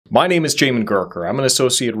My name is Jamin Goecker. I'm an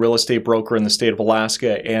associate real estate broker in the state of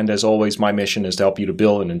Alaska, and as always, my mission is to help you to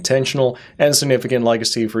build an intentional and significant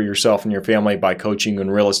legacy for yourself and your family by coaching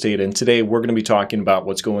in real estate. And today we're going to be talking about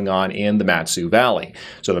what's going on in the MatSu Valley.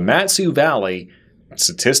 So the MatSu Valley,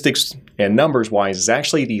 statistics and numbers wise, is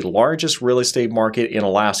actually the largest real estate market in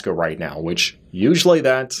Alaska right now, which usually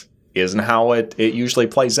that isn't how it usually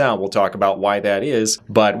plays out. We'll talk about why that is,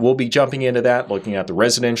 but we'll be jumping into that, looking at the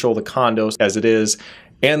residential, the condos as it is,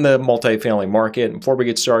 and the multifamily market. Before we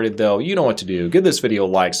get started though, you know what to do. Give this video a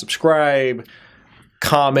like, subscribe,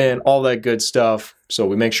 comment, all that good stuff, so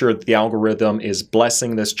we make sure that the algorithm is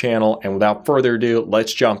blessing this channel. And without further ado,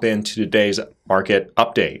 let's jump into today's market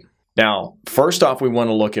update. Now, first off, we want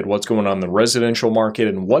to look at what's going on in the residential market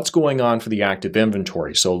and what's going on for the active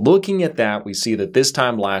inventory. So looking at that, we see that this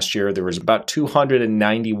time last year, there was about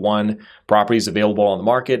 291 properties available on the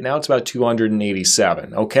market. Now it's about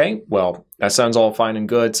 287. Okay, well, that sounds all fine and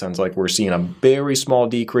good. Sounds like we're seeing a very small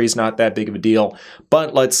decrease, not that big of a deal.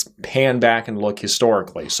 But let's pan back and look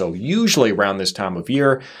historically. So usually around this time of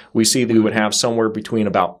year, we see that we would have somewhere between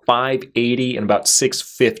about 580 and about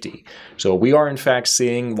 650. So we are in fact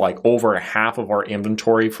seeing like over half of our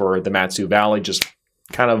inventory for the MatSu Valley just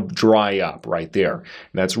kind of dry up right there. And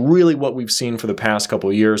that's really what we've seen for the past couple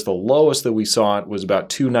of years. The lowest that we saw it was about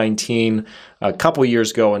 219 a couple of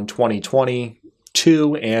years ago in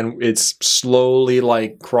 2022, and it's slowly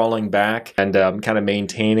like crawling back and kind of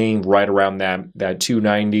maintaining right around that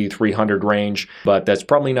 290, 300 range. But that's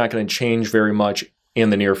probably not going to change very much in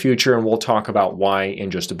the near future, and we'll talk about why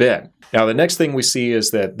in just a bit. Now, the next thing we see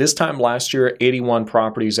is that this time last year, 81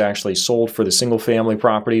 properties actually sold for the single family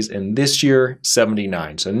properties, and this year,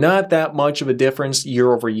 79. So not that much of a difference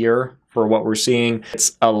year over year for what we're seeing.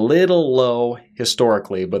 It's a little low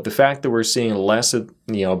historically, but the fact that we're seeing less,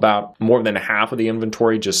 about more than half of the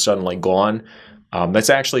inventory just suddenly gone, that's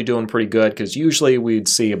actually doing pretty good, because usually we'd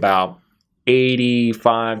see about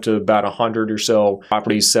 85 to about 100 or so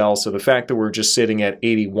properties sell. So the fact that we're just sitting at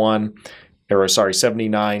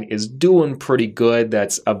 79 is doing pretty good.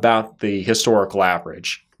 That's about the historical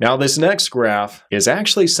average. Now, this next graph is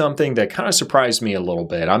actually something that kind of surprised me a little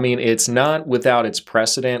bit. I mean, it's not without its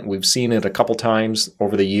precedent. We've seen it a couple times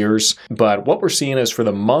over the years. But what we're seeing is for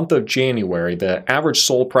the month of January, the average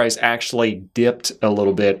sold price actually dipped a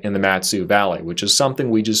little bit in the MatSu Valley, which is something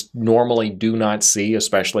we just normally do not see,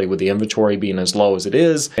 especially with the inventory being as low as it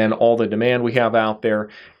is and all the demand we have out there.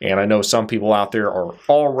 And I know some people out there are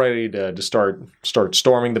all ready to start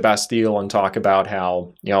storming the Bastille and talk about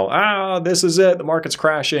how, this is it, the market's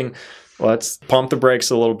crashing. Let's pump the brakes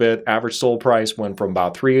a little bit. Average sold price went from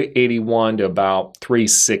about 381 to about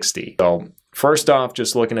 360. So first off,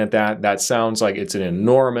 just looking at that sounds like it's an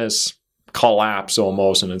enormous collapse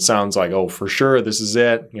almost, and it sounds like, oh, for sure, this is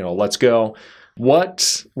it, let's go.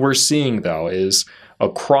 What we're seeing though is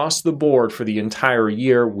across the board for the entire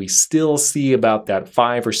year, we still see about that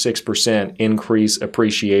 5 or 6% increase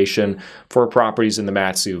appreciation for properties in the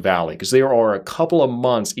MatSu Valley, because there are a couple of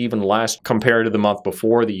months, even last compared to the month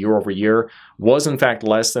before, the year over year was in fact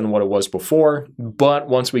less than what it was before. But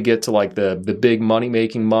once we get to like the big money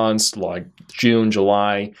making months like June,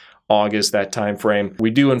 July, August, that time frame, we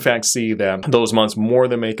do in fact see that those months more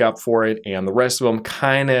than make up for it, and the rest of them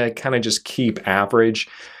kind of just keep average.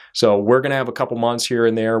 So we're going to have a couple months here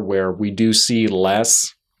and there where we do see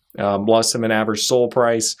less than an average sold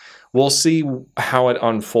price. We'll see how it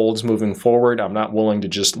unfolds moving forward. I'm not willing to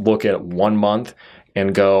just look at 1 month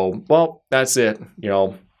and go, well, that's it.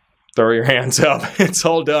 Throw your hands up. It's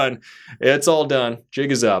all done. It's all done.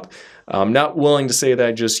 Jig is up. I'm not willing to say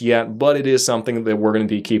that just yet, but it is something that we're going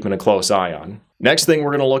to be keeping a close eye on. Next thing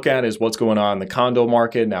we're going to look at is what's going on in the condo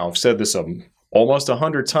market. Now, I've said this almost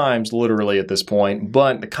 100 times literally at this point,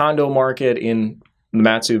 but the condo market in the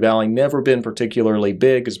MatSu Valley never been particularly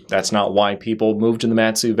big, because that's not why people move to the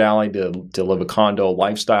MatSu Valley, to live a condo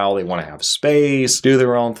lifestyle. They want to have space, do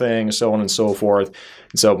their own thing, so on and so forth.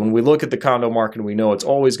 And so when we look at the condo market, we know it's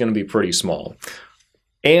always going to be pretty small.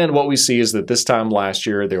 And what we see is that this time last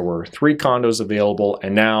year, there were 3 condos available,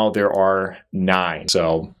 and now there are 9.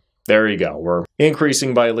 So there you go. We're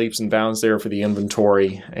increasing by leaps and bounds there for the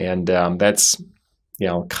inventory, and that's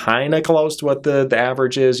kind of close to what the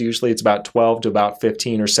average is. Usually it's about 12 to about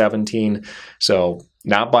 15 or 17, so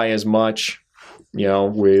not by as much. We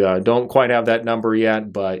don't quite have that number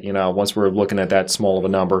yet, but once we're looking at that small of a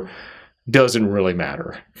number, doesn't really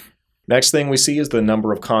matter. Next thing we see is the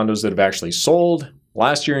number of condos that have actually sold.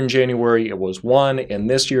 Last year in January, it was 1, and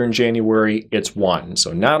this year in January, it's 1.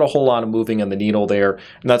 So not a whole lot of moving in the needle there,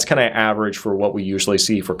 and that's kind of average for what we usually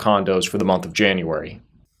see for condos for the month of January.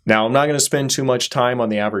 Now, I'm not going to spend too much time on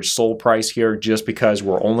the average sold price here just because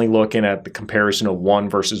we're only looking at the comparison of one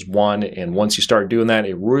versus one. And once you start doing that,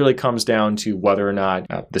 it really comes down to whether or not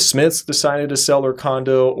the Smiths decided to sell their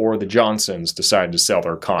condo or the Johnsons decided to sell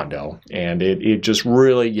their condo. And it just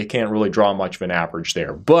really, you can't really draw much of an average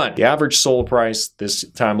there. But the average sold price this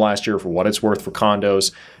time last year, for what it's worth for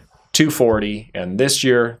condos, $240, and this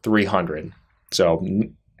year, $300. So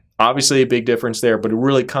obviously a big difference there, but it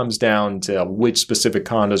really comes down to which specific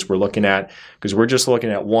condos we're looking at, because we're just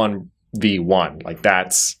looking at 1v1. Like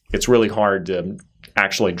it's really hard to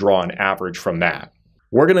actually draw an average from that.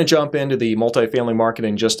 We're going to jump into the multifamily market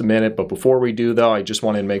in just a minute, but before we do though, I just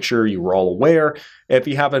wanted to make sure you were all aware, if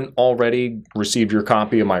you haven't already received your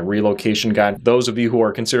copy of my relocation guide, those of you who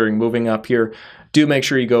are considering moving up here, do make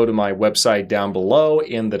sure you go to my website down below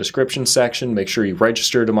in the description section. Make sure you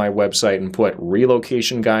register to my website and put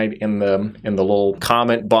relocation guide in the little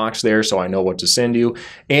comment box there so I know what to send you.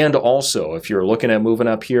 And also, if you're looking at moving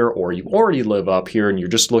up here or you already live up here and you're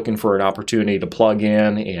just looking for an opportunity to plug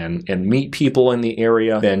in and meet people in the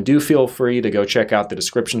area, then do feel free to go check out the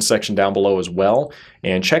description section down below as well.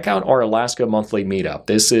 And check out our Alaska monthly meetup.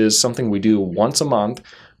 This is something we do once a month,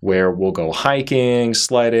 where we'll go hiking,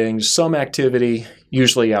 sledding, some activity,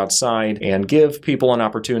 usually outside, and give people an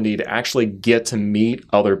opportunity to actually get to meet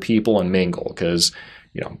other people and mingle, because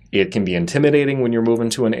it can be intimidating when you're moving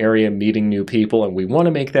to an area, meeting new people, and we want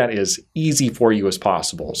to make that as easy for you as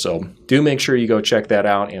possible. So do make sure you go check that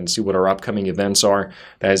out and see what our upcoming events are.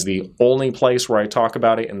 That is the only place where I talk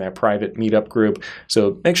about it in that private meetup group.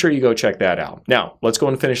 So make sure you go check that out. Now, let's go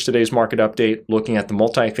and finish today's market update looking at the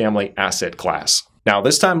multifamily asset class. Now,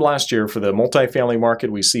 this time last year for the multifamily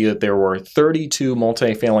market, we see that there were 32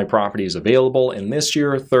 multifamily properties available, and this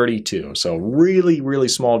year, 32. So really, really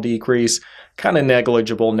small decrease, kind of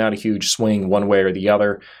negligible, not a huge swing one way or the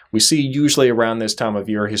other. We see usually around this time of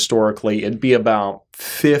year, historically, it'd be about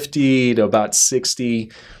 50 to about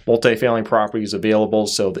 60 multifamily properties available.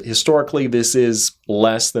 So historically, this is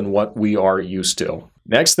less than what we are used to.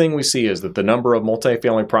 Next thing we see is that the number of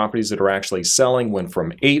multifamily properties that are actually selling went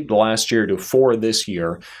from 8 last year to 4 this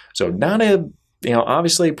year. So not a,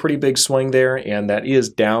 obviously a pretty big swing there, and that is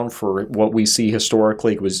down for what we see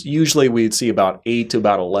historically. It was usually we'd see about 8 to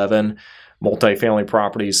about 11 multifamily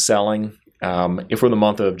properties selling for the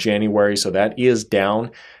month of January. So that is down,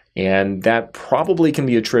 and that probably can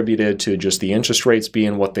be attributed to just the interest rates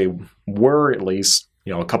being what they were, at least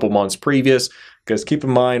a couple months previous. Because keep in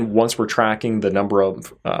mind, once we're tracking the number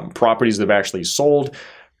of properties that have actually sold,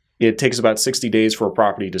 it takes about 60 days for a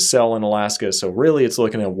property to sell in Alaska. So really it's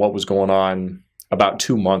looking at what was going on about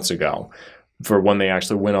 2 months ago for when they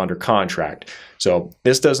actually went under contract. So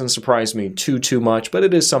this doesn't surprise me too much, but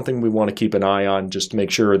it is something we want to keep an eye on just to make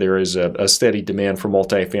sure there is a steady demand for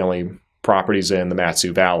multifamily properties in the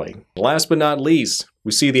MatSu Valley. Last but not least,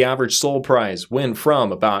 we see the average sold price went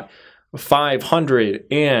from about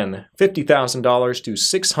 $550,000 to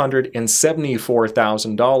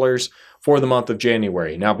 $674,000 for the month of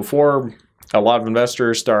January. Now, before a lot of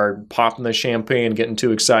investors start popping the champagne, getting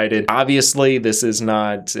too excited, obviously this is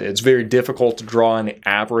not, it's very difficult to draw an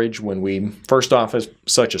average when we, first off, have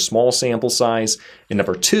such a small sample size, and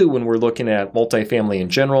number two, when we're looking at multifamily in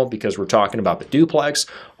general, because we're talking about the duplex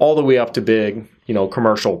all the way up to big,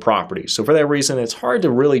 commercial properties. So for that reason, it's hard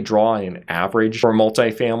to really draw an average for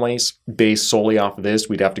multifamilies based solely off of this.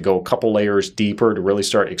 We'd have to go a couple layers deeper to really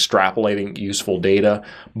start extrapolating useful data.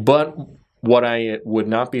 But what I would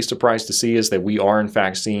not be surprised to see is that we are in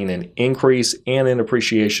fact seeing an increase and an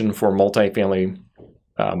appreciation for multifamily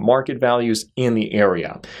market values in the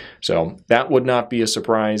area. So that would not be a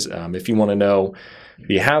surprise. If you want to know, if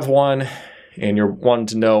you have one, and you're wanting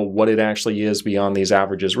to know what it actually is beyond these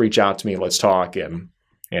averages, reach out to me. Let's talk and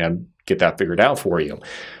get that figured out for you.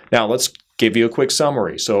 Now, let's give you a quick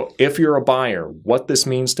summary. So if you're a buyer, what this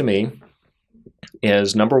means to me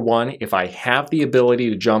is, number one, if I have the ability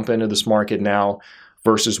to jump into this market now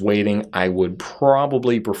versus waiting, I would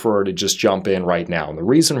probably prefer to just jump in right now. And the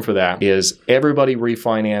reason for that is everybody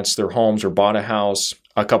refinanced their homes or bought a house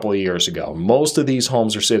a couple of years ago. Most of these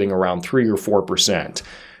homes are sitting around 3 or 4%.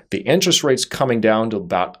 The interest rates coming down to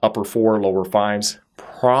about upper 4, lower 5s,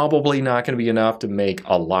 probably not going to be enough to make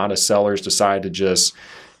a lot of sellers decide to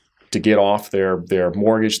get off their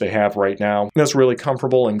mortgage they have right now. That's really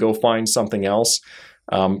comfortable and go find something else.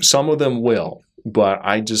 Some of them will, but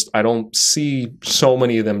I don't see so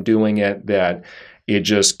many of them doing it that it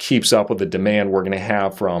just keeps up with the demand we're going to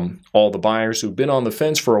have from all the buyers who've been on the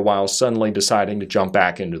fence for a while suddenly deciding to jump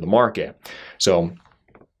back into the market. So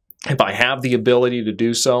if I have the ability to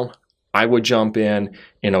do so, I would jump in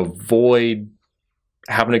and avoid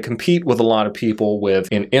having to compete with a lot of people with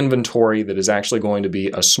an inventory that is actually going to be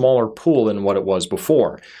a smaller pool than what it was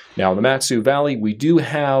before. Now, in the MatSu Valley, we do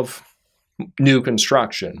have new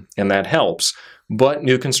construction, and that helps, but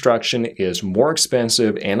new construction is more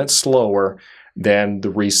expensive and it's slower than the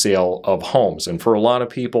resale of homes. And for a lot of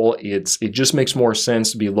people, it just makes more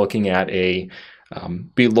sense to be looking at a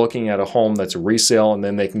home that's a resale, and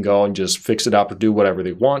then they can go and just fix it up or do whatever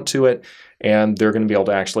they want to it, and they're going to be able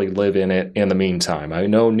to actually live in it in the meantime. I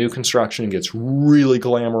know new construction gets really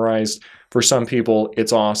glamorized. For some people,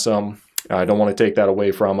 it's awesome. I don't want to take that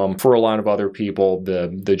away from them. For a lot of other people,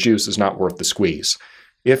 the juice is not worth the squeeze.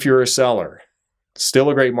 If you're a seller, still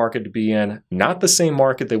a great market to be in. Not the same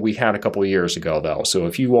market that we had a couple of years ago, though. So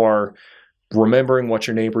if you are remembering what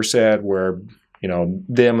your neighbor said, where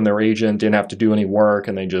them and their agent didn't have to do any work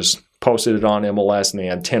and they just posted it on MLS and they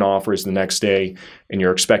had 10 offers the next day, and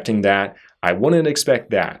you're expecting that, I wouldn't expect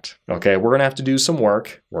that. Okay, we're going to have to do some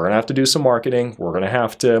work. We're going to have to do some marketing. We're going to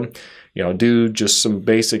have to, do just some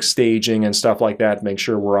basic staging and stuff like that to make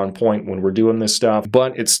sure we're on point when we're doing this stuff.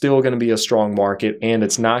 But it's still going to be a strong market, and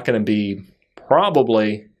it's not going to be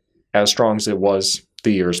probably as strong as it was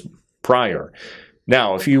the years prior.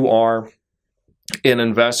 Now, if you are an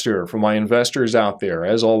investor, for my investors out there,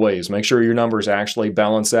 as always, make sure your numbers actually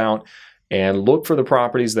balance out and look for the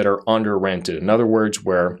properties that are under rented. In other words,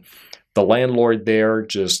 where the landlord there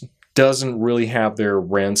just doesn't really have their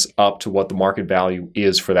rents up to what the market value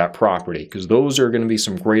is for that property, because those are going to be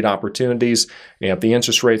some great opportunities. And if the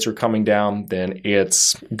interest rates are coming down, then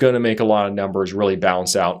it's going to make a lot of numbers really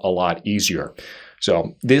balance out a lot easier.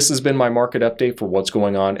 So this has been my market update for what's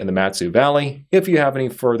going on in the MatSu Valley. If you have any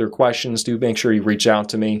further questions, do make sure you reach out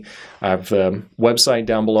to me. I have the website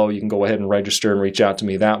down below. You can go ahead and register and reach out to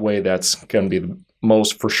me that way. That's going to be the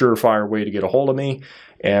most for surefire way to get a hold of me.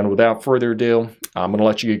 And without further ado, I'm going to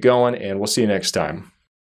let you get going, and we'll see you next time.